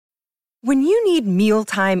When you need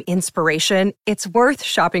mealtime inspiration, it's worth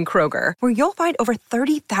shopping Kroger, where you'll find over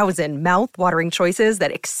 30,000 mouth-watering choices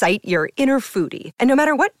that excite your inner foodie. And no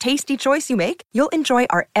matter what tasty choice you make, you'll enjoy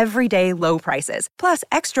our everyday low prices, plus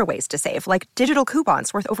extra ways to save, like digital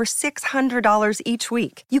coupons worth over $600 each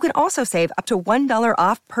week. You can also save up to $1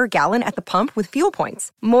 off per gallon at the pump with fuel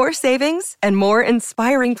points. More savings and more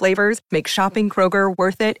inspiring flavors make shopping Kroger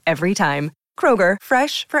worth it every time. Kroger,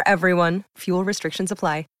 fresh for everyone. Fuel restrictions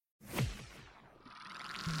apply.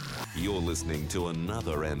 You're listening to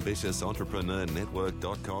another ambitious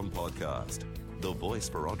EntrepreneurNetwork.com podcast, the voice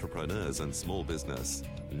for entrepreneurs and small business.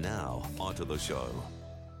 Now, onto the show.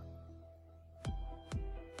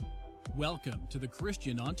 Welcome to the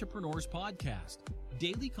Christian Entrepreneurs Podcast,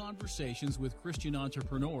 daily conversations with Christian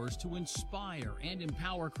entrepreneurs to inspire and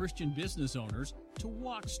empower Christian business owners to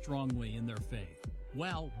walk strongly in their faith,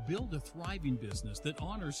 while build a thriving business that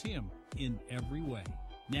honors Him in every way.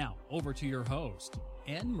 Now, over to your host,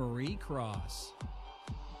 Anne-Marie Cross.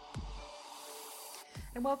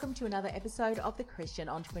 And welcome to another episode of the Christian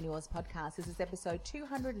Entrepreneurs Podcast. This is episode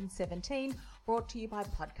 217, brought to you by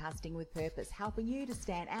Podcasting with Purpose, helping you to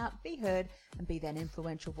stand out, be heard, and be that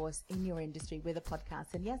influential voice in your industry with a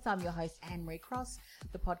podcast. And yes, I'm your host, Anne-Marie Cross,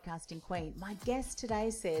 the podcasting queen. My guest today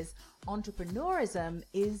says entrepreneurism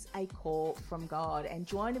is a call from God. And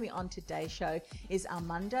joining me on today's show is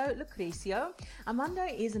Armando Lucrecio. Armando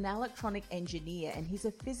is an electronic engineer, and he's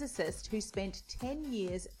a physicist who spent 10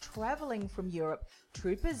 years traveling from Europe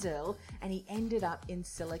to Brazil, and he ended up in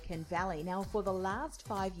Silicon Valley. Now, for the last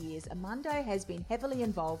 5 years, Armando has been heavily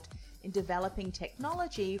involved in developing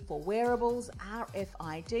technology for wearables,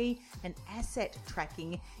 RFID, and asset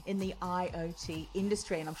tracking in the IoT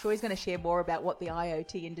industry. And I'm sure he's going to share more about what the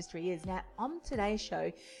IoT industry is. Now, on today's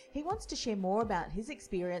show, he wants to share more about his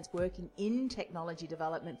experience working in technology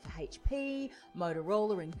development for HP,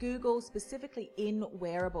 Motorola, and Google, specifically in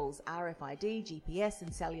wearables, RFID, GPS,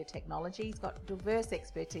 and cellular technology. He's got diverse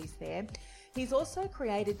expertise there. He's also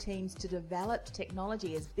created teams to develop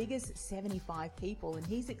technology as big as 75 people, and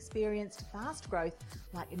he's experienced fast growth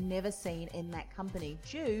like never seen in that company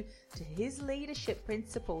due to his leadership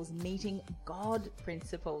principles meeting God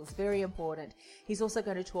principles. Very important. He's also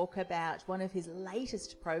going to talk about one of his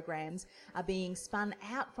latest programs are being spun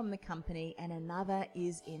out from the company and another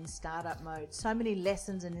is in startup mode. So many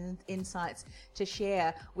lessons and insights to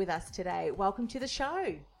share with us today. Welcome to the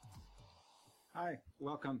show. Hi,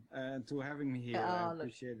 welcome to having me here. I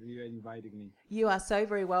appreciate you inviting me. You are so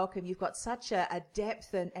very welcome. You've got such a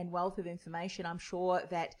depth and wealth of information, I'm sure,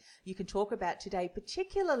 that you can talk about today,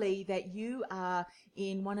 particularly that you are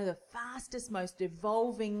in one of the fastest, most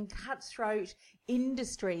evolving, cutthroat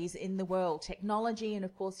industries in the world, technology, and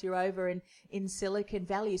of course you're over in Silicon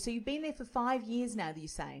Valley. So you've been there for 5 years now, you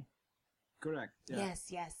say? Correct. Yeah.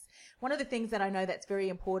 Yes. One of the things that I know that's very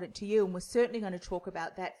important to you, and we're certainly going to talk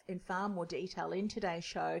about that in far more detail in today's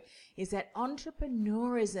show, is that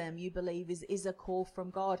entrepreneurism, you believe, is a call from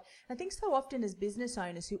God. I think so often as business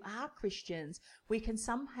owners who are Christians, we can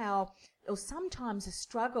somehow or sometimes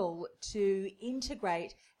struggle to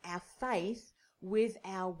integrate our faith with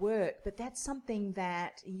our work, but that's something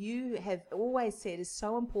that you have always said is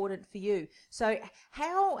so important for you. So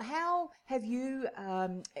how have you,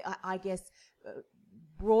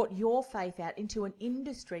 brought your faith out into an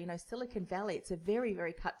industry? Silicon Valley, it's a very,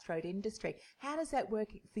 very cutthroat industry. How does that work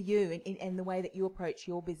for you in the way that you approach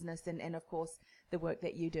your business and of course, the work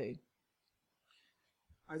that you do?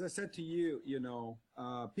 As I said to you,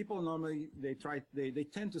 people normally, they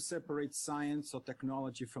tend to separate science or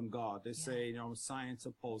technology from God. They say, science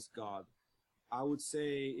opposes God. I would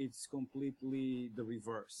say it's completely the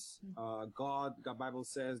reverse. God, the Bible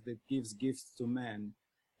says, that gives gifts to men,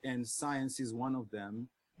 and science is one of them.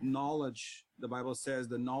 Knowledge, the Bible says,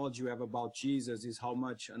 the knowledge you have about Jesus is how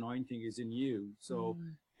much anointing is in you. So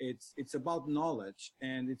it's about knowledge,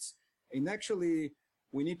 and actually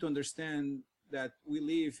we need to understand that we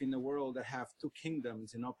live in a world that have two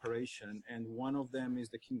kingdoms in operation, and one of them is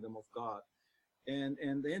the kingdom of God. And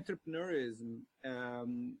the entrepreneurism,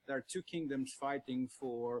 there are two kingdoms fighting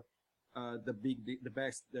for the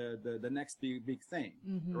next big thing,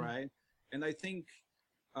 right? And I think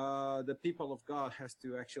the people of God has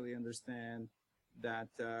to actually understand that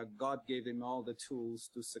God gave them all the tools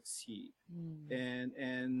to succeed.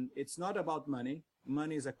 And it's not about money.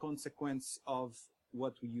 Money is a consequence of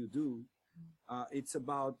what you do. It's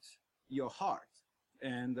about your heart.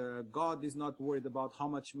 And God is not worried about how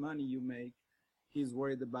much money you make. He's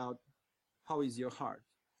worried about how is your heart.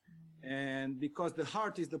 And because the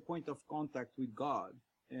heart is the point of contact with God.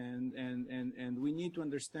 And we need to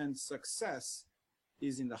understand success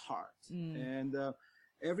is in the heart.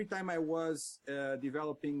 every time I was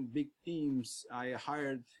developing big teams, I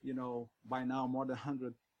hired, by now more than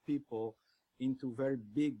 100 people into very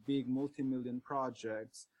big multi-million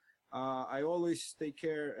projects. I always take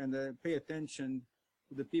care and pay attention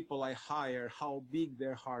to the people I hire, how big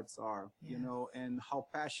their hearts are, and how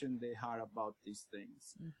passionate they are about these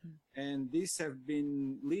things. And these have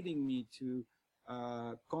been leading me to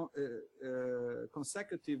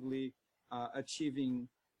consecutively achieving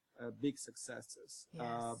big successes,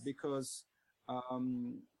 because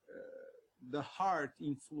the heart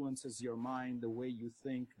influences your mind, the way you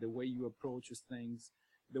think, the way you approach things,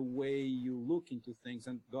 the way you look into things.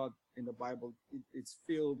 And God in the Bible, it's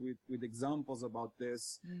filled with examples about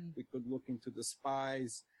this. We could look into the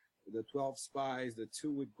spies, the 12 spies, the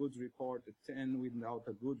 2 with good report, the 10 without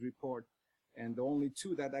a good report, and the only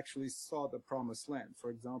 2 that actually saw the promised land. For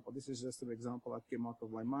example, this is just an example that came out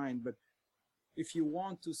of my mind, but if you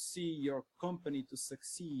want to see your company to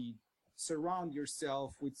succeed, surround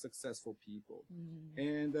yourself with successful people.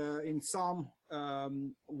 And in Psalm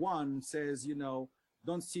 1 says,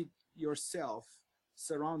 don't see yourself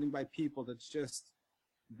surrounded by people that just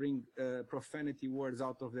bring profanity words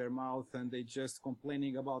out of their mouth, and they just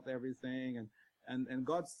complaining about everything. And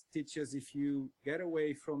God teaches, if you get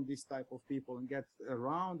away from this type of people and get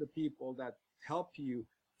around the people that help you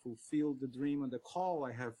fulfill the dream and the call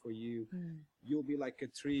I have for you, you'll be like a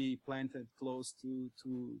tree planted close to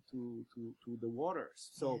the waters.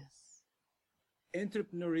 So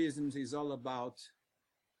entrepreneurism is all about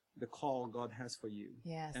the call God has for you.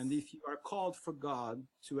 And if you are called for God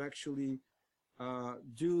to actually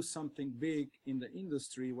do something big in the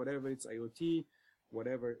industry, whatever it's IoT,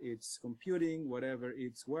 whatever it's computing, whatever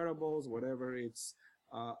it's wearables, whatever it's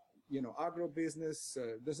agro business,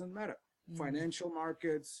 doesn't matter. Financial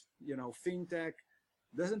markets, fintech,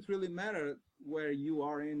 doesn't really matter where you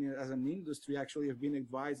are in as an industry. Actually, I've been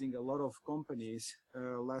advising a lot of companies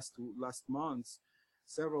last months,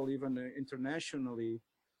 several even internationally,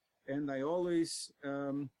 and I always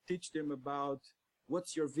teach them about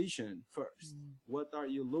what's your vision first. What are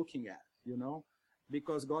you looking at?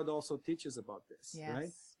 Because God also teaches about this, right?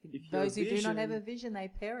 If those who do not have a vision, they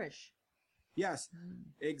perish. Yes,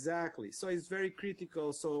 exactly. So it's very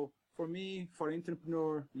critical. So for me, for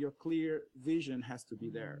entrepreneur, your clear vision has to be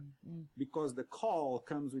there, because the call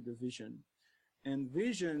comes with the vision, and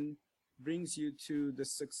vision brings you to the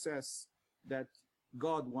success that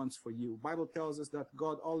God wants for you. Bible tells us that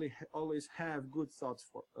God always have good thoughts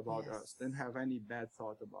about us, than have any bad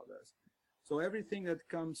thought about us. So everything that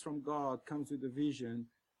comes from God comes with a vision,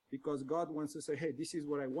 because God wants to say, hey, this is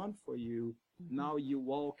what I want for you. Now you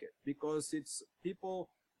walk it. Because it's people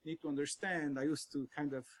need to understand. I used to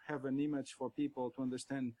kind of have an image for people to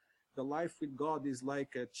understand the life with God is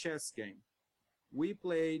like a chess game. We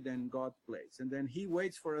play, then God plays. And then he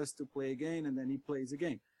waits for us to play again, and then he plays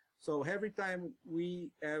again. So every time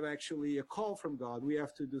we have actually a call from God, we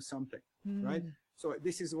have to do something, right? So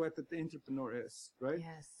this is what the entrepreneur is, right?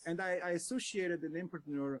 Yes. And I associated an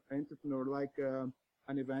entrepreneur like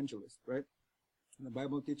an evangelist, right? And the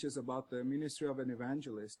Bible teaches about the ministry of an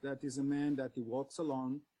evangelist. That is a man that he walks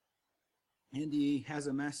alone, and he has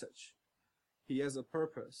a message. He has a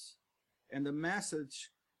purpose. And the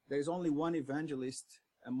message, there is only one evangelist,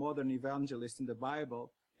 a modern evangelist in the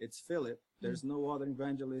Bible. It's Philip. There's no other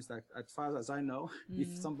evangelist as far as I know.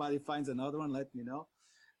 If somebody finds another one, let me know.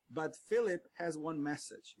 But Philip has one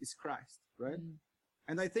message. It's Christ, right?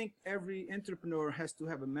 And I think every entrepreneur has to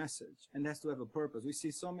have a message and has to have a purpose. We see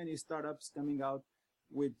so many startups coming out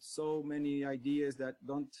with so many ideas that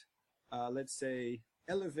don't, let's say,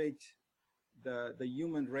 elevate the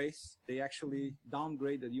human race. They actually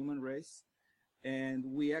downgrade the human race. And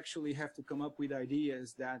we actually have to come up with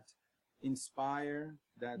ideas that inspire,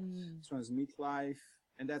 that transmit life.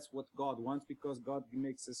 And that's what God wants, because God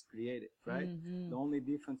makes us creative, right? The only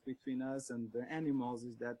difference between us and the animals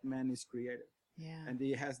is that man is creative. And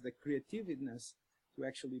he has the creativeness to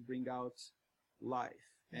actually bring out life.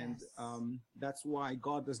 And that's why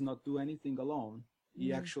God does not do anything alone.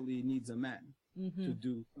 He actually needs a man to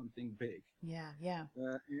do something big.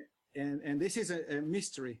 And this is a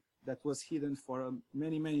mystery that was hidden for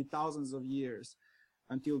many thousands of years,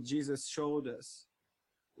 until Jesus showed us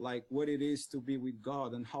like what it is to be with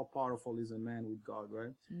God and how powerful is a man with God,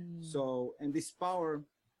 right? So, and this power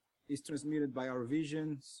is transmitted by our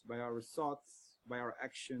visions, by our thoughts, by our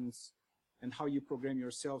actions, and how you program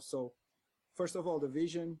yourself. So first of all, the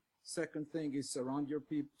vision. Second thing is surround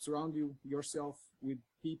yourself with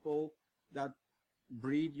people that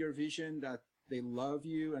breed your vision, that they love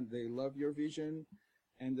you and they love your vision.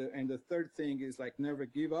 And the third thing is like never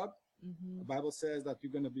give up. The Bible says that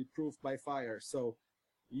you're going to be proved by fire. So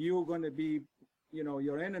you're going to be,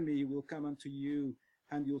 your enemy will come unto you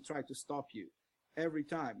and you'll try to stop you every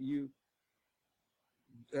time.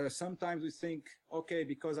 Sometimes we think, okay,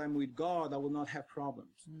 because I'm with God, I will not have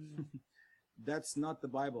problems. That's not the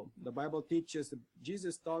Bible. The Bible teaches,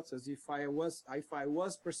 Jesus taught us, if I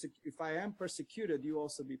am persecuted, you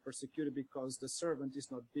also be persecuted, because the servant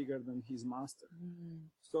is not bigger than his master.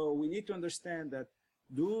 So we need to understand that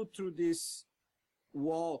through this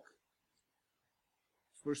walk,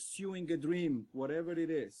 pursuing a dream, whatever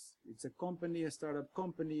it is, it's a company, a startup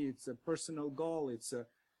company, it's a personal goal, it's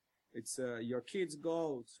your kid's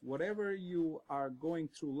goals, whatever you are going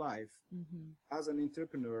through life, as an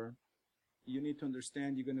entrepreneur, you need to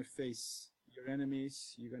understand you're going to face your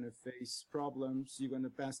enemies, you're going to face problems, you're going to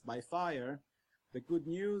pass by fire. The good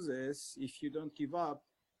news is, if you don't give up,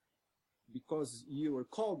 because you were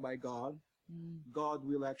called by God, God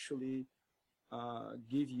will actually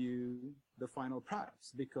give you the final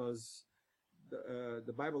prize, because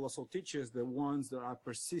the Bible also teaches the ones that are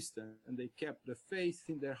persistent and they kept the faith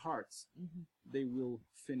in their hearts, they will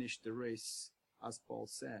finish the race, as Paul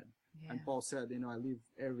said. Yeah. And Paul said, I live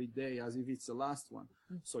every day as if it's the last one.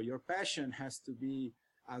 So your passion has to be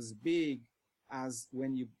as big as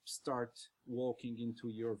when you start walking into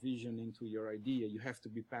your vision, into your idea. You have to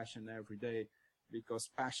be passionate every day, because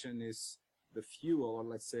passion is the fuel, or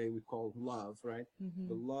let's say we call love, right?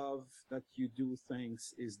 The love that you do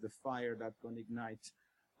things is the fire that can ignite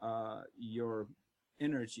your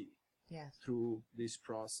energy through this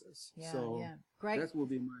process. Great. That will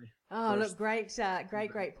be my look,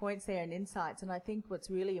 great points there and insights. And I think what's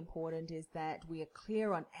really important is that we are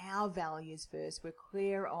clear on our values first. We're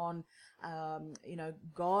clear on,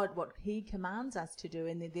 God, what he commands us to do.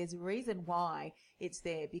 And there's a reason why it's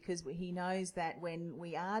there, because he knows that when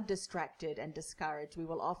we are distracted and discouraged, we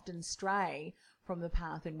will often stray from the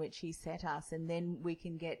path in which he set us, and then we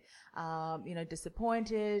can get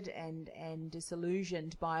disappointed and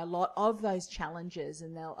disillusioned by a lot of those challenges,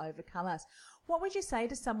 and they'll overcome us. What would you say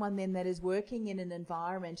to someone then that is working in an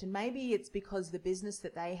environment, and maybe it's because the business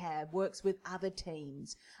that they have works with other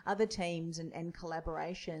teams and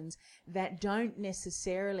collaborations that don't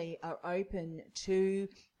necessarily are open to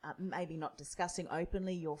maybe not discussing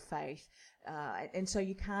openly your faith, and so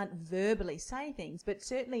you can't verbally say things, but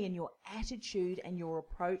certainly in your attitude and your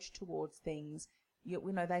approach towards things,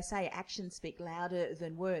 they say actions speak louder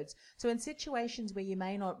than words. So in situations where you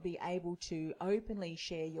may not be able to openly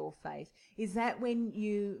share your faith, is that when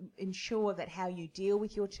you ensure that how you deal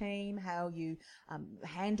with your team, how you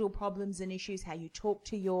handle problems and issues, how you talk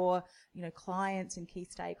to your clients and key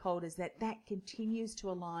stakeholders, that continues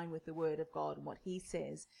to align with the Word of God and what he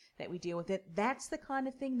says that we deal with it? That's the kind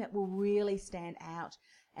of thing that will really stand out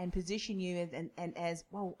and position you as,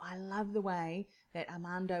 well, I love the way that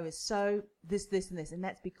Armando is so this, and this. And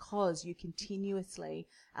that's because you continuously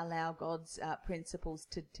allow God's principles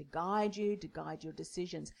to guide you, to guide your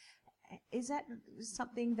decisions. Is that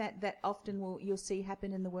something that often you'll see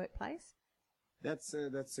happen in the workplace? That's a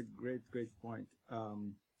great point.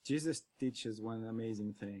 Jesus teaches one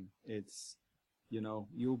amazing thing. It's,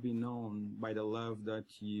 you'll be known by the love that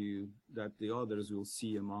the others will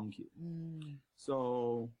see among you.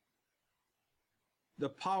 So the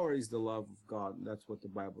power is the love of God. That's what the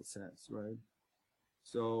Bible says, right?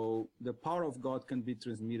 So the power of God can be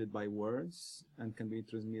transmitted by words and can be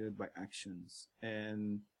transmitted by actions.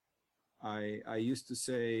 And I used to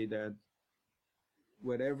say that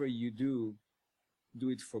whatever you do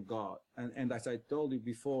it for God. And as I told you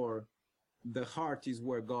before, the heart is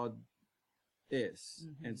where God is.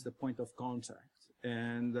 And it's the point of contact.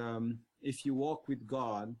 And if you walk with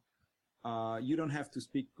God, you don't have to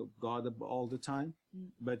speak of God all the time,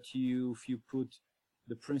 but if you put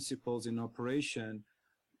the principles in operation,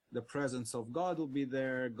 the presence of God will be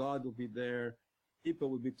there, God will be there, people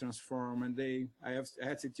will be transformed. And I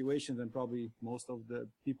had situations, and probably most of the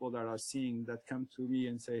people that are seeing that come to me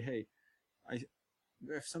and say, hey, I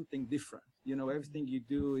have something different. Everything you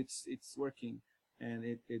do, it's working,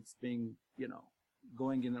 and it's being,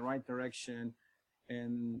 going in the right direction.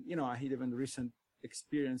 And, I had even recent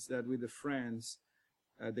experience that with the friends,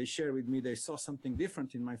 they share with me, they saw something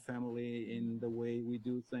different in my family, in the way we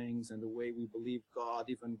do things and the way we believe God,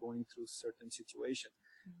 even going through certain situations.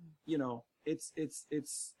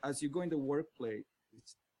 It's as you go in the workplace,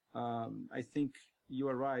 I think you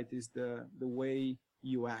are right, is the way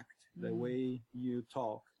you act, the way you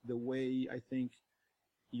talk, the way I think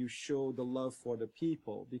you show the love for the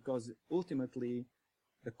people, because ultimately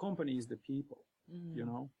the company is the people,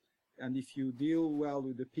 and if you deal well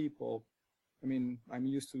with the people, I'm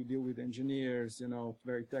used to deal with engineers,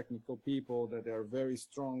 very technical people that are very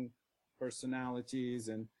strong personalities,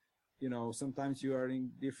 and sometimes you are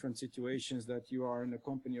in different situations, that you are in a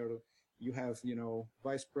company, or you have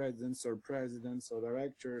vice presidents or presidents or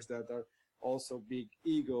directors that are also big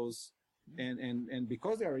egos, and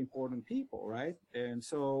because they are important people, right? And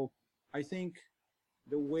so I think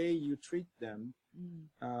the way you treat them,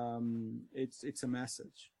 it's a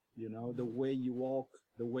message, the way you walk,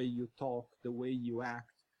 the way you talk, the way you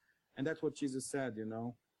act. And that's what Jesus said,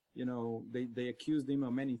 they accused him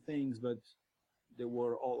of many things, but they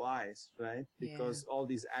were all lies, right? Because all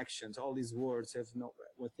these actions, all these words have no,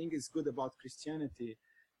 what I think is good about Christianity,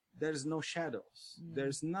 there's no shadows.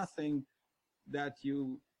 There's nothing that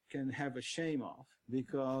you can have a shame of,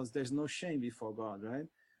 because there's no shame before God, right?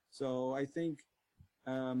 So I think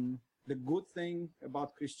the good thing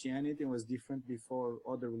about Christianity was different before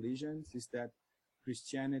other religions is that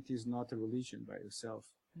Christianity is not a religion by itself.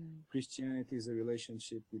 Christianity is a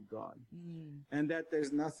relationship with God, and that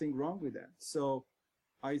there's nothing wrong with that. So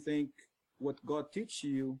I think what God teaches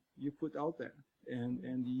you, you put out there,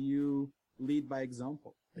 and you lead by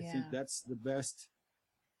example. I think that's the best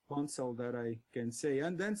counsel that I can say.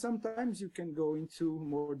 And then sometimes you can go into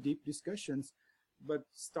more deep discussions, but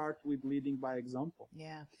start with leading by example.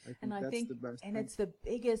 I think the best and thing. it's the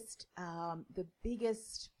biggest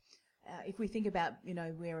if we think about,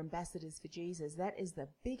 we're ambassadors for Jesus, that is the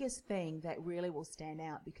biggest thing that really will stand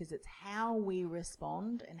out, because it's how we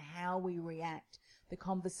respond and how we react. The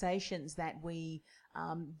conversations that we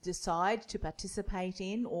decide to participate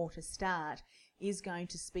in or to start is going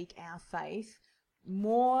to speak our faith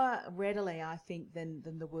more readily, I think, than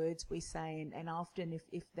the words we say. And often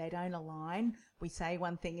if they don't align, we say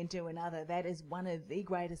one thing and do another. That is one of the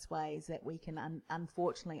greatest ways that we can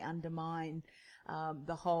unfortunately undermine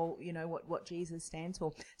the whole, what Jesus stands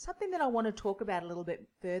for. Something that I want to talk about a little bit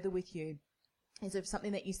further with you is of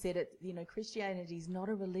something that you said, Christianity is not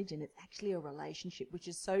a religion, it's actually a relationship, which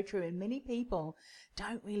is so true. And many people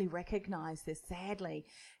don't really recognize this, sadly.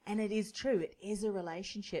 And it is true, it is a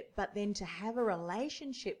relationship. But then to have a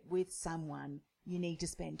relationship with someone, you need to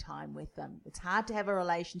spend time with them. It's hard to have a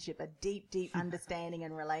relationship, a deep, deep understanding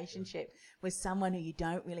and relationship with someone who you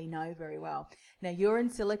don't really know very well. Now, you're in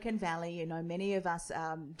Silicon Valley. Many of us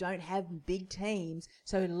don't have big teams,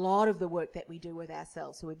 so a lot of the work that we do with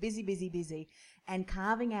ourselves. So we're busy, busy, busy. And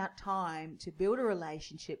carving out time to build a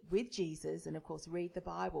relationship with Jesus and, of course, read the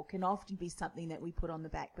Bible can often be something that we put on the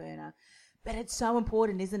back burner. But it's so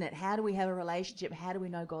important, isn't it? How do we have a relationship? How do we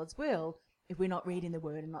know God's will if we're not reading the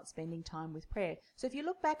Word and not spending time with prayer? So if you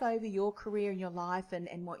look back over your career and your life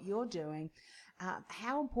and what you're doing,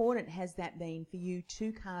 how important has that been for you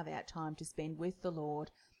to carve out time to spend with the Lord?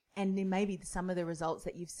 And then maybe some of the results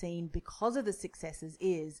that you've seen because of the successes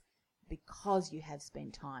is because you have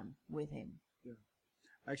spent time with Him. Yeah.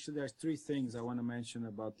 Actually, there's three things I want to mention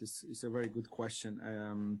about this. It's a very good question.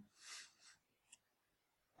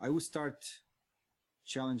 I will start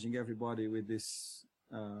challenging everybody with this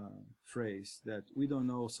phrase that we don't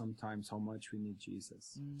know sometimes how much we need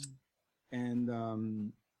Jesus.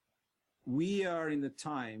 And we are in the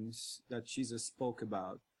times that Jesus spoke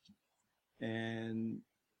about, and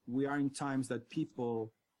we are in times that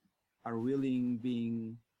people are really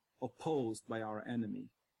being opposed by our enemy.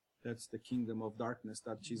 That's the kingdom of darkness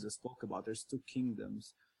that Jesus spoke about. There's two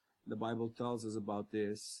kingdoms. The Bible tells us about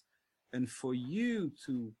this. And for you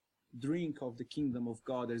to drink of the kingdom of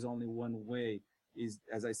God, there's only one way, is,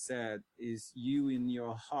 as I said, is you in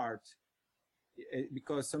your heart.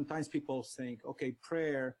 Because sometimes people think, okay,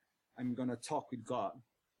 prayer, I'm going to talk with God,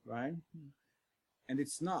 right? And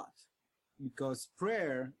it's not. Because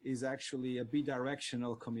prayer is actually a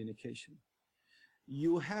bidirectional communication.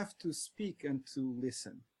 You have to speak and to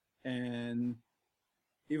listen. And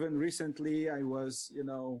even recently I was,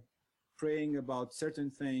 praying about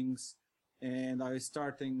certain things, and I was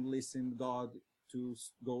starting listening God to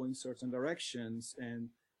go in certain directions, and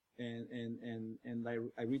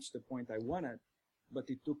I reached the point I wanted, but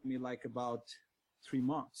it took me like about 3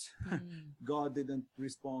 months. God didn't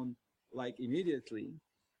respond like immediately,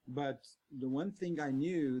 but the one thing I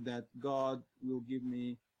knew that God will give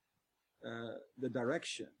me the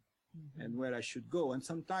direction and where I should go. And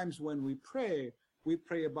sometimes when we pray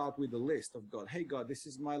about with a list of God. Hey, God, this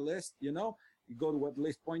is my list, you go to what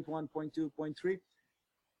list, point 1, point 2, point 3.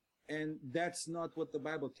 And that's not what the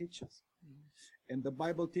Bible teaches. And the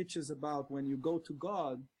Bible teaches about when you go to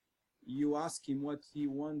God, you ask Him what He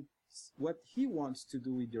wants to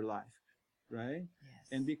do with your life, right? Yes.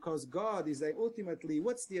 And because God is like, ultimately,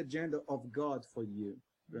 what's the agenda of God for you,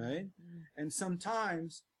 right? And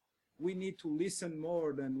sometimes we need to listen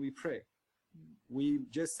more than we pray. We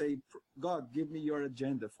just say, God, give me your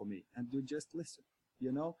agenda for me. And you just listen,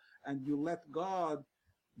 and you let God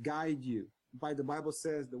guide you. The Bible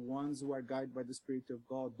says the ones who are guided by the Spirit of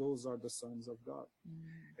God, those are the sons of God.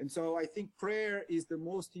 And so I think prayer is the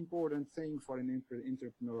most important thing for an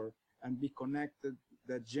entrepreneur, and be connected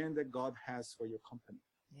the agenda God has for your company.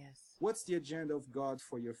 Yes. What's the agenda of God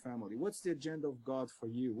for your family? What's the agenda of God for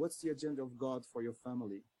you? What's the agenda of God for your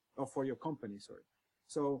family, or for your company, sorry.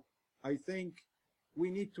 So I think we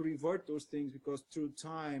need to revert those things, because through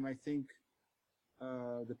time, I think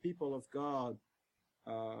the people of God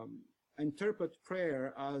interpret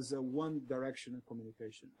prayer as a one-directional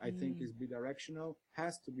communication. I think it's bidirectional,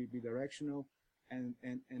 has to be bidirectional, and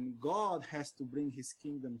God has to bring his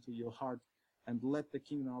kingdom to your heart and let the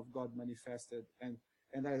kingdom of God manifested.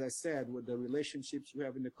 And as I said, with the relationships you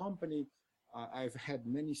have in the company, I've had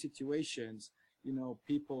many situations,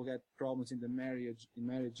 people get problems in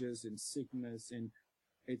marriages, in sickness, and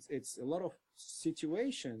it's a lot of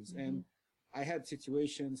situations. And I had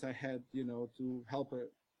situations, to help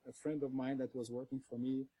a friend of mine that was working for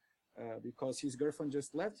me, because his girlfriend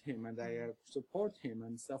just left him, and I support him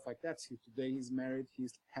and stuff like that. So today he's married,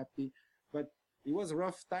 he's happy, but it was a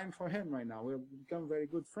rough time for him right now. We've become very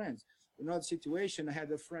good friends. Another situation, I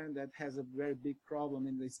had a friend that has a very big problem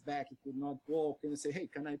in his back. He could not walk, and I say, hey,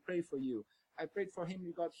 can I pray for you? I prayed for him,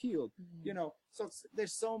 he got healed. So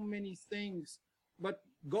there's so many things, but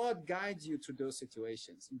God guides you through those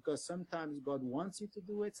situations, because sometimes God wants you to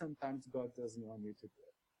do it, sometimes God doesn't want you to do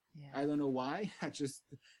it. Yeah. I don't know why.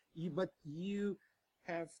 But you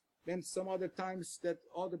have, then some other times that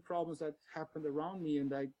all the problems that happened around me,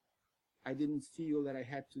 and I didn't feel that I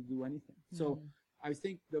had to do anything. So I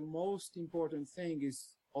think the most important thing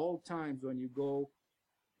is, all times when you go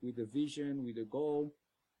with a vision, with a goal,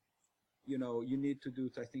 you need to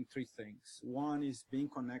do, I think, three things. One is being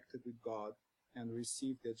connected with God and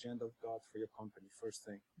receive the agenda of God for your company, first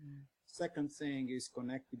thing. Second thing is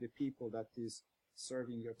connect with the people that is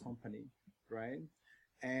serving your company, right?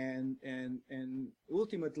 And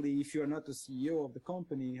ultimately, if you are not the CEO of the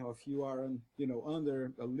company, or if you are,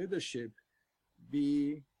 under a leadership,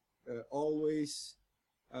 be always,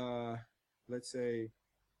 let's say,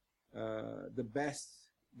 the best.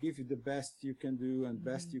 Give you the best you can do and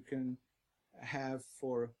best you can have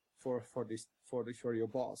for your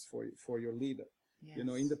boss, for your leader. Yes.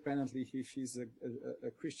 Independently if he's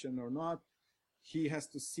a Christian or not, he has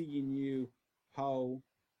to see in you how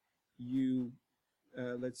you,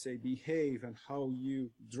 let's say, behave, and how you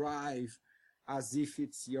drive as if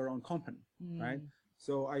it's your own company, right?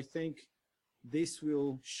 So I think this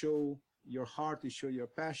will show your heart, it show your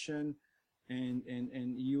passion, and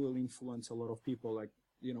you will influence a lot of people, like,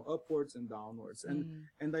 upwards and downwards.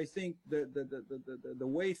 And I think the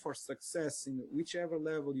way for success in whichever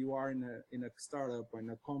level you are in a startup, or in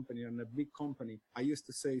a company, or in a big company, I used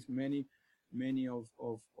to say many of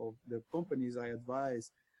the companies I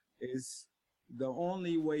advise, is the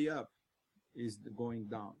only way up is going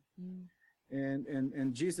down.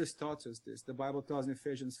 And Jesus taught us this. The Bible tells in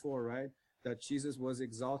Ephesians 4, right, that Jesus was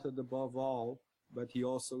exalted above all, but he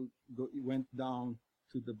also went down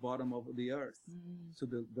to the bottom of the earth, to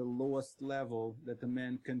the lowest level that a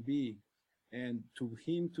man can be. And to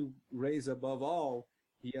him to raise above all,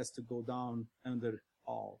 he has to go down under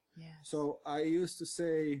all. Yes. So I used to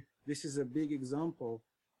say, this is a big example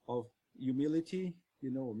of humility,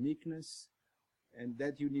 meekness, and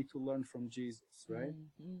that you need to learn from Jesus, right?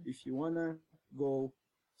 If you want to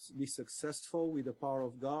be successful with the power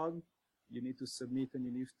of God, you need to submit, and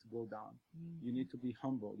you need to go down. You need to be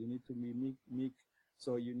humble. You need to be meek.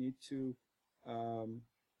 So you need to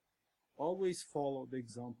always follow the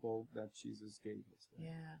example that Jesus gave us. Right?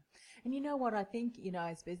 Yeah. And you know what? I think,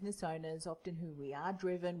 as business owners, often who we are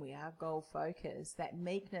driven, we are goal focused, that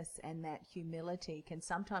meekness and that humility can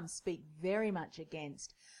sometimes speak very much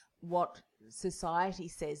against what society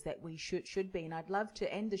says that we should be. And I'd love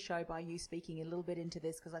to end the show by you speaking a little bit into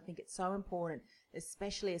this, because I think it's so important,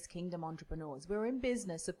 especially as kingdom entrepreneurs. We're in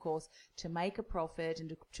business, of course, to make a profit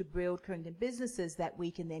and to build kingdom businesses that we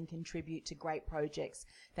can then contribute to great projects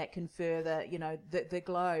that can further, the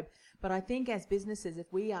globe. But I think as businesses,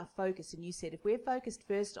 if we are focused, and you said, if we're focused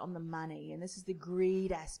first on the money, and this is the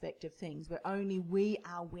greed aspect of things, where only we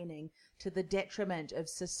are winning to the detriment of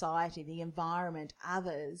society, the environment,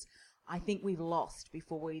 others, I think we've lost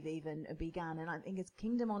before we've even begun. And I think as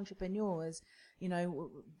kingdom entrepreneurs,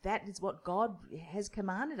 that is what God has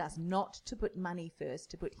commanded us, not to put money first,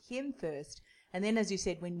 to put him first. And then, as you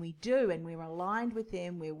said, when we do, and we're aligned with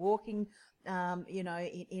him, we're walking,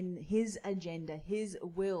 in his agenda, his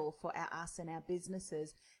will for us and our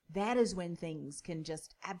businesses, that is when things can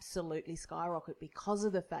just absolutely skyrocket, because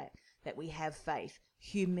of the fact that we have faith,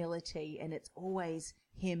 humility, and it's always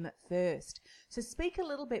Him first. So speak a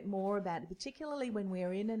little bit more about it, particularly when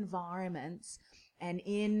we're in environments and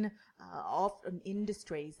in often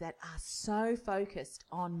industries that are so focused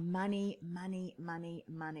on money,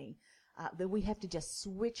 that we have to just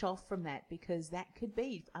switch off from that, because that could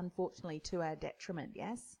be, unfortunately, to our detriment,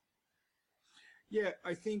 yes? Yeah,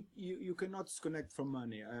 I think you cannot disconnect from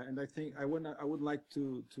money, and I think I would like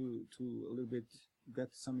to a little bit get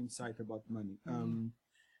some insight about money.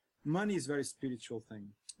 Money is a very spiritual thing.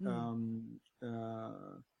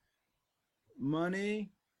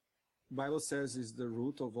 Money, Bible says, is the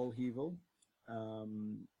root of all evil,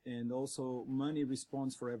 and also money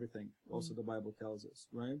responds for everything. Also, the Bible tells us,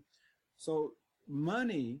 right? So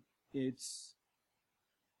money,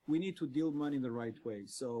 we need to deal money in the right way.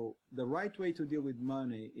 So the right way to deal with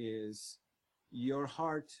money is your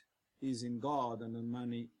heart is in God and the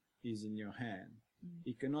money is in your hand.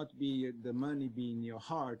 It cannot be the money be in your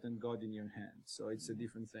heart and God in your hand. So it's a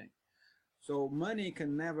different thing. So money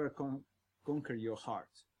can never conquer your heart,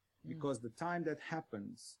 because the time that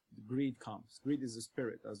happens, greed comes. Greed is a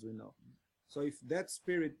spirit, as we know. So if that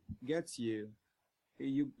spirit gets you,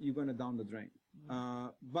 you're going to down the drain.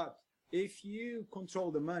 But if you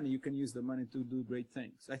control the money, you can use the money to do great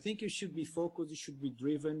things. I think you should be focused, you should be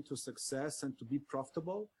driven to success and to be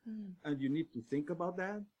profitable. And you need to think about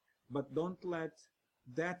that, but don't let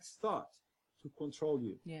that thought to control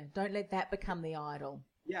you. Yeah, don't let that become the idol.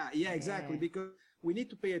 Yeah, exactly. Because we need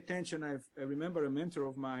to pay attention. I remember a mentor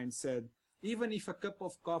of mine said, even if a cup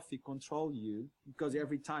of coffee control you, because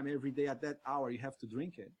every time, every day at that hour, you have to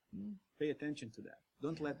drink it, pay attention to that.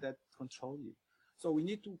 Don't let that control you. So we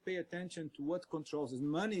need to pay attention to what controls us.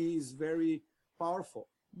 Money is very powerful,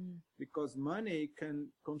 because money can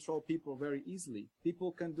control people very easily.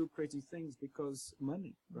 People can do crazy things because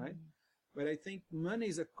money, right? But I think money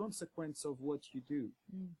is a consequence of what you do.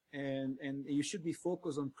 And you should be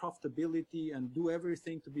focused on profitability and do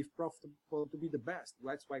everything to be profitable, to be the best.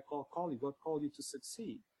 That's why God called you. God called you to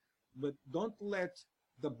succeed. But don't let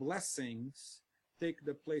the blessings take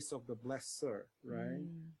the place of the blesser, right?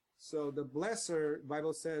 So the blesser,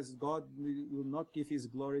 Bible says, God will not give his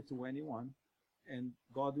glory to anyone, and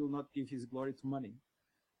God will not give his glory to money.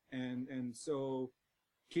 And so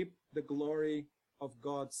keep the glory of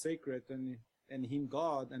God sacred and him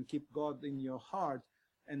God, and keep God in your heart,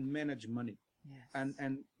 and manage money. Yes.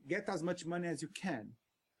 And get as much money as you can,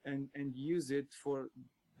 and use it for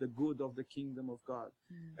the good of the kingdom of God.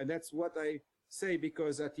 And that's what I say,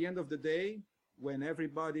 because at the end of the day, when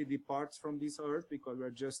everybody departs from this earth, because we're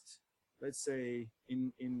just, let's say,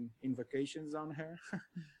 in vacations on here,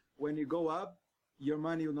 when you go up, your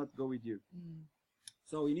money will not go with you.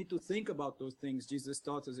 So we need to think about those things. Jesus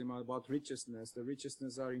taught us about righteousness. The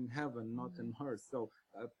righteousness are in heaven, not in earth. So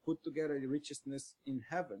put together the righteousness in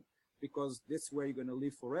heaven, because that's where you're going to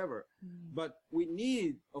live forever. But we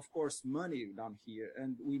need, of course, money down here,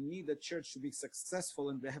 and we need the church to be successful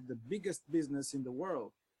and to have the biggest business in the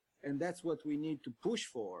world. And that's what we need to push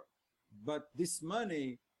for. But this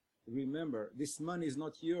money, remember, this money is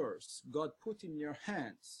not yours. God put in your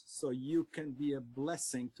hands so you can be a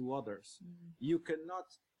blessing to others. You cannot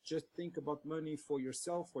just think about money for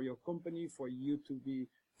yourself, for your company, for you to be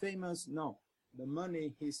famous. No, the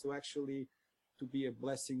money is to actually to be a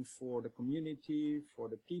blessing for the community, for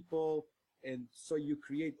the people. And so you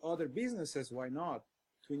create other businesses. Why not?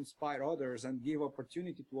 To inspire others and give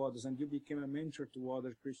opportunity to others, and you become a mentor to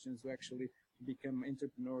other Christians who actually become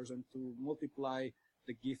entrepreneurs and to multiply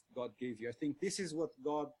the gift God gave you. I think this is what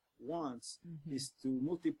God wants, is to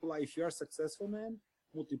multiply. If you are a successful man,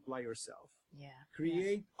 multiply yourself.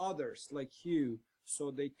 Create others like you,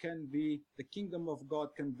 so they can be, the kingdom of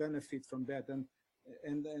God can benefit from that.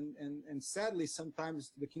 And sadly,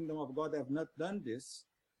 sometimes the kingdom of God have not done this.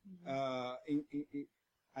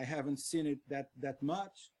 I haven't seen it that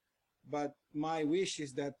much, but my wish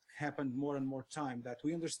is that happened more and more time, that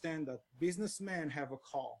we understand that businessmen have a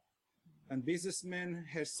call, and businessmen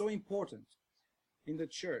are so important in the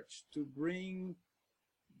church to bring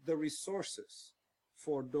the resources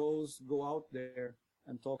for those who go out there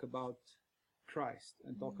and talk about Christ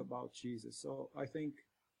and talk about Jesus. So I think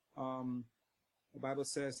the Bible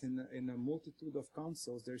says in a multitude of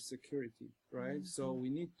counsels there's security, right? So we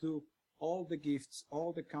need to, all the gifts,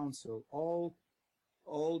 all the counsel, all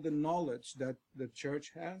the knowledge that the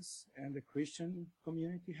church has and the Christian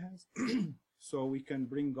community has, so we can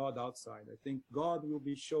bring God outside. I think God will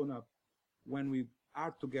be shown up when we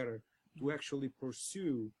are together to actually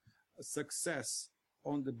pursue success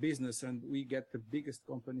on the business, and we get the biggest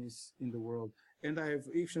companies in the world. And I have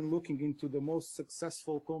even looking into the most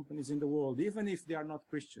successful companies in the world, even if they are not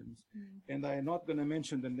Christians. And I'm not going to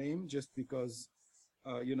mention the name just because,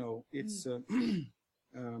 it's, I'm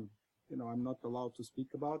not allowed to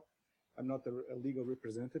speak about. I'm not a legal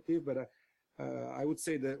representative, but I would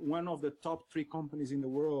say that one of the top 3 companies in the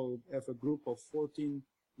world have a group of 14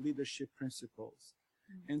 leadership principles.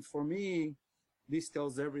 And for me, this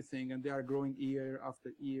tells everything, and they are growing year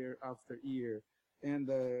after year after year. And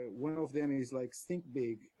one of them is like think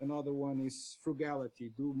big. Another one is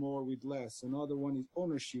frugality, do more with less. Another one is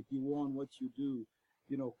ownership, you own what you do.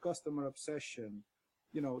 Customer obsession.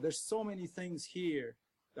 There's so many things here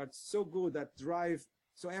that's so good that drive.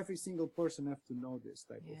 So every single person have to know this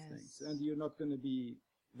type of things. And you're not going to be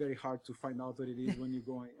very hard to find out what it is when you're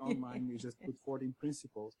going online. You just put 14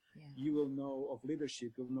 principles. Yeah. You will know of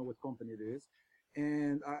leadership. You'll know what company it is.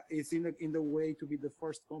 And it's in the way to be the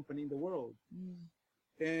first company in the world.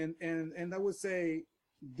 And I would say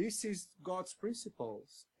this is God's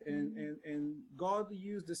principles. And God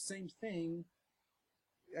used the same thing.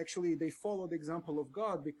 Actually, they follow the example of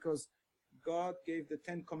God because God gave the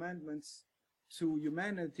 10 commandments to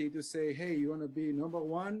humanity to say, hey, you want to be number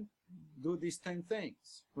one? Do these 10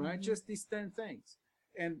 things, right? Just these 10 things.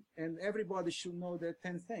 And everybody should know that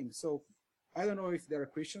 10 things. So I don't know if they're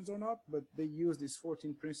Christians or not, but they use these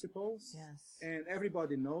 14 principles. Yes. And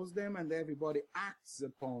everybody knows them and everybody acts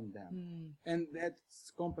upon them. And that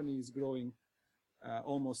company is growing,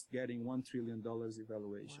 almost getting $1 trillion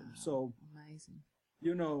evaluation. Wow. So, amazing.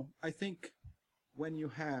 I think when you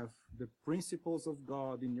have the principles of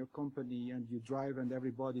God in your company and you drive and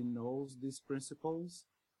everybody knows these principles,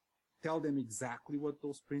 tell them exactly what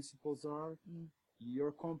those principles are.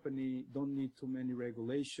 Your company don't need too many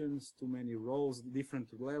regulations, too many roles, different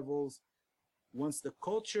levels. Once the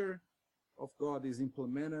culture of God is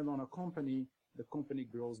implemented on a company, the company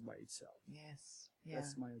grows by itself. Yes. Yeah.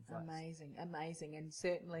 That's my advice. Amazing. And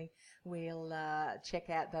certainly we'll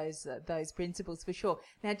check out those principles for sure.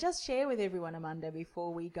 Now, just share with everyone, Armando,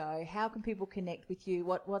 before we go, how can people connect with you?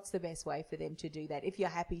 What's the best way for them to do that? If you're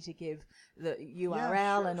happy to give the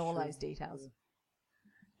URL and all those details.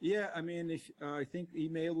 Yeah, I mean, I think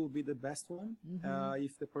email will be the best one.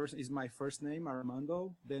 If the person is my first name,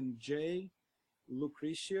 Armando, then J.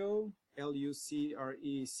 Lucrecio, Lucrecio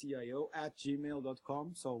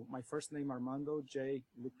 @gmail.com. So my first name, Armando, J.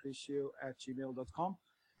 Lucrecio @gmail.com.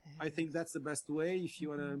 I think that's the best way. If you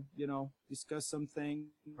want to, discuss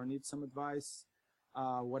something or need some advice,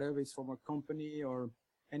 whatever it's from a company or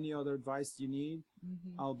any other advice you need,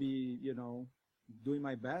 I'll be, doing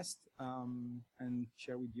my best and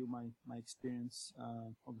share with you my experience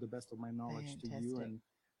of the best of my knowledge to you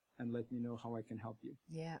and let me know how I can help you.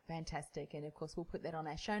 Yeah, fantastic. And of course, we'll put that on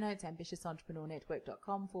our show notes,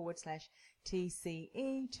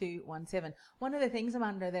 ambitiousentrepreneurnetwork.com/TCE217. One of the things,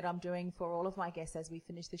 Armando, that I'm doing for all of my guests as we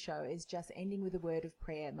finish the show is just ending with a word of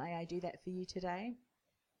prayer. May I do that for you today?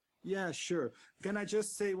 Yeah, sure. Can I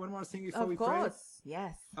just say one more thing before we pray? Of course,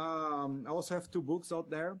 yes. I also have 2 books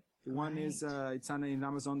out there. One is, it's on in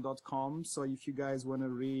Amazon.com. So if you guys want to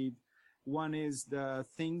read, one is The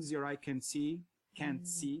Things Your Eye Can't See.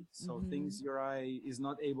 So things your eye is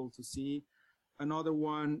not able to see. Another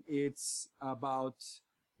one, it's about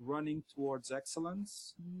running towards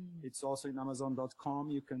excellence. It's also in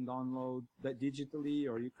Amazon.com. You can download that digitally,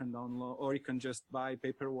 or you can just buy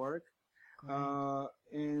paperwork.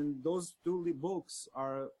 And those 2 books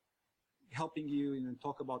are helping you and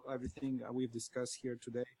talk about everything we've discussed here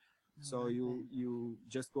today. So you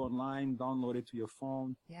just go online, download it to your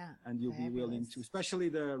phone, and you'll be willing to, especially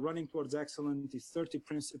the Running Towards Excellence is 30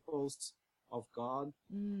 principles of God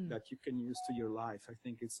that you can use to your life. I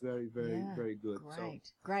think it's very, very, very good.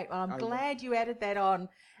 Great. Well, I'm glad you added that on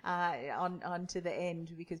to the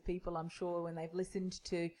end, because people, I'm sure, when they've listened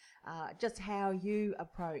to just how you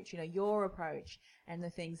approach, your approach and the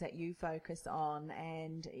things that you focus on,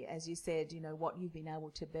 and as you said, what you've been able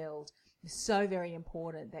to build. It's so very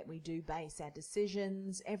important that we do base our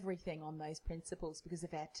decisions, everything on those principles, because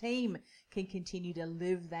if our team can continue to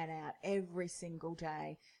live that out every single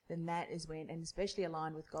day, then that is when, and especially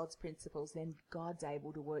aligned with God's principles, then God's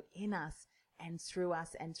able to work in us and through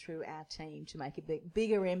us and through our team to make a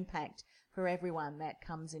bigger impact for everyone that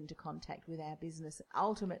comes into contact with our business,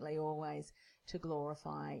 ultimately always to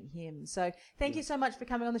glorify him. So thank you so much for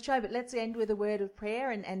coming on the show, but let's end with a word of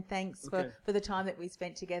prayer and thanks for the time that we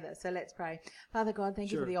spent together. So let's pray. Father God,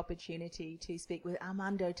 thank you for the opportunity to speak with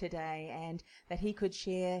Armando today, and that he could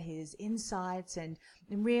share his insights and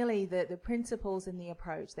really the principles and the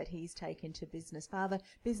approach that he's taken to business. Father,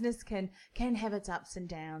 business can have its ups and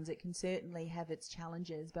downs. It can certainly have its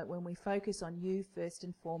challenges, but when we focus on you first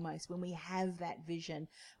and foremost, when we have that vision,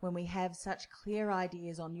 when we have such clear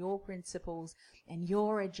ideas on your principles and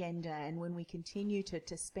your agenda, and when we continue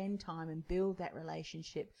to spend time and build that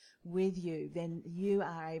relationship with you, then you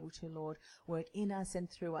are able to, Lord, work in us and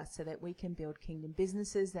through us so that we can build kingdom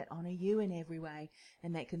businesses that honor you in every way,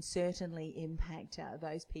 and that can certainly impact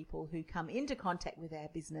those people who come into contact with our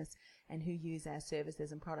business and who use our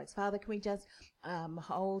services and products. Father, can we just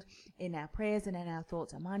hold in our prayers and in our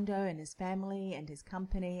thoughts Armando and his family and his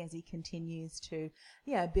company as he continues to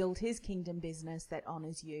build his kingdom business that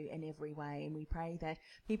honors you in every way. And we pray that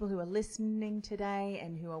people who are listening today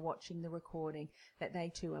and who are watching the recording, that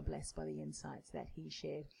they too are blessed by the insights that he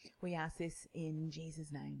shared. We ask this in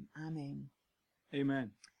Jesus' name. Amen.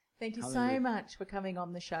 Amen. Thank you so much for coming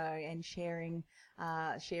on the show and sharing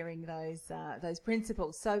those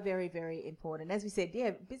principles. So very, very important. As we said,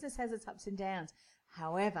 business has its ups and downs.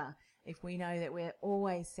 However, if we know that we're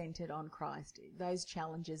always centered on Christ, those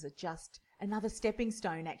challenges are just another stepping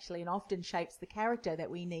stone, actually, and often shapes the character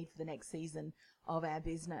that we need for the next season of our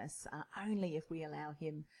business, only if we allow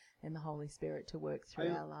him and the Holy Spirit to work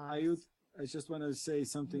through our lives. I just want to say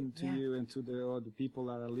something to you and to the people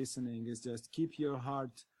that are listening, is just keep your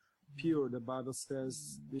heart pure. The Bible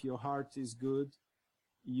says if your heart is good,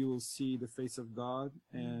 you will see the face of God.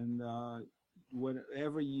 And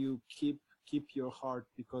whenever you keep your heart,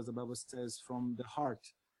 because the Bible says from the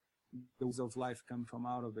heart the words of life come from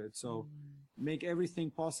out of it. So make everything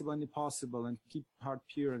possible and impossible, and keep your heart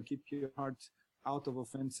pure, and keep your heart out of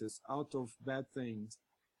offenses, out of bad things.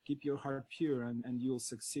 Keep your heart pure, and you'll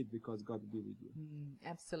succeed, because God will be with you.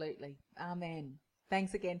 Absolutely. Amen.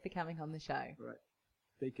 Thanks again for coming on the show. All right.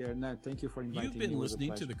 Take care. Now, thank you for inviting me. You've been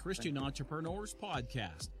listening to the Christian Entrepreneurs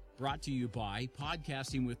Podcast, brought to you by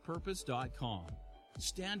podcastingwithpurpose.com.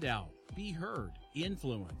 Stand out, be heard,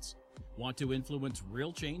 influence. Want to influence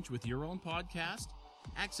real change with your own podcast?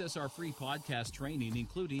 Access our free podcast training,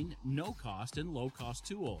 including no-cost and low-cost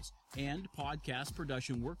tools and podcast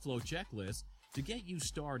production workflow checklists to get you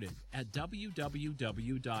started at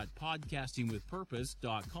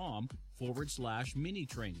www.podcastingwithpurpose.com/mini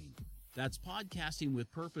training. That's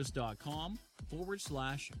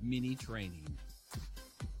podcastingwithpurpose.com/mini training.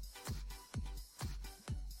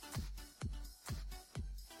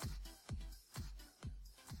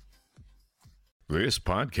 This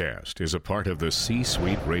podcast is a part of the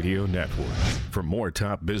C-Suite Radio Network. For more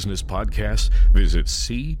top business podcasts, visit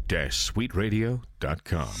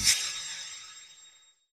c-suiteradio.com.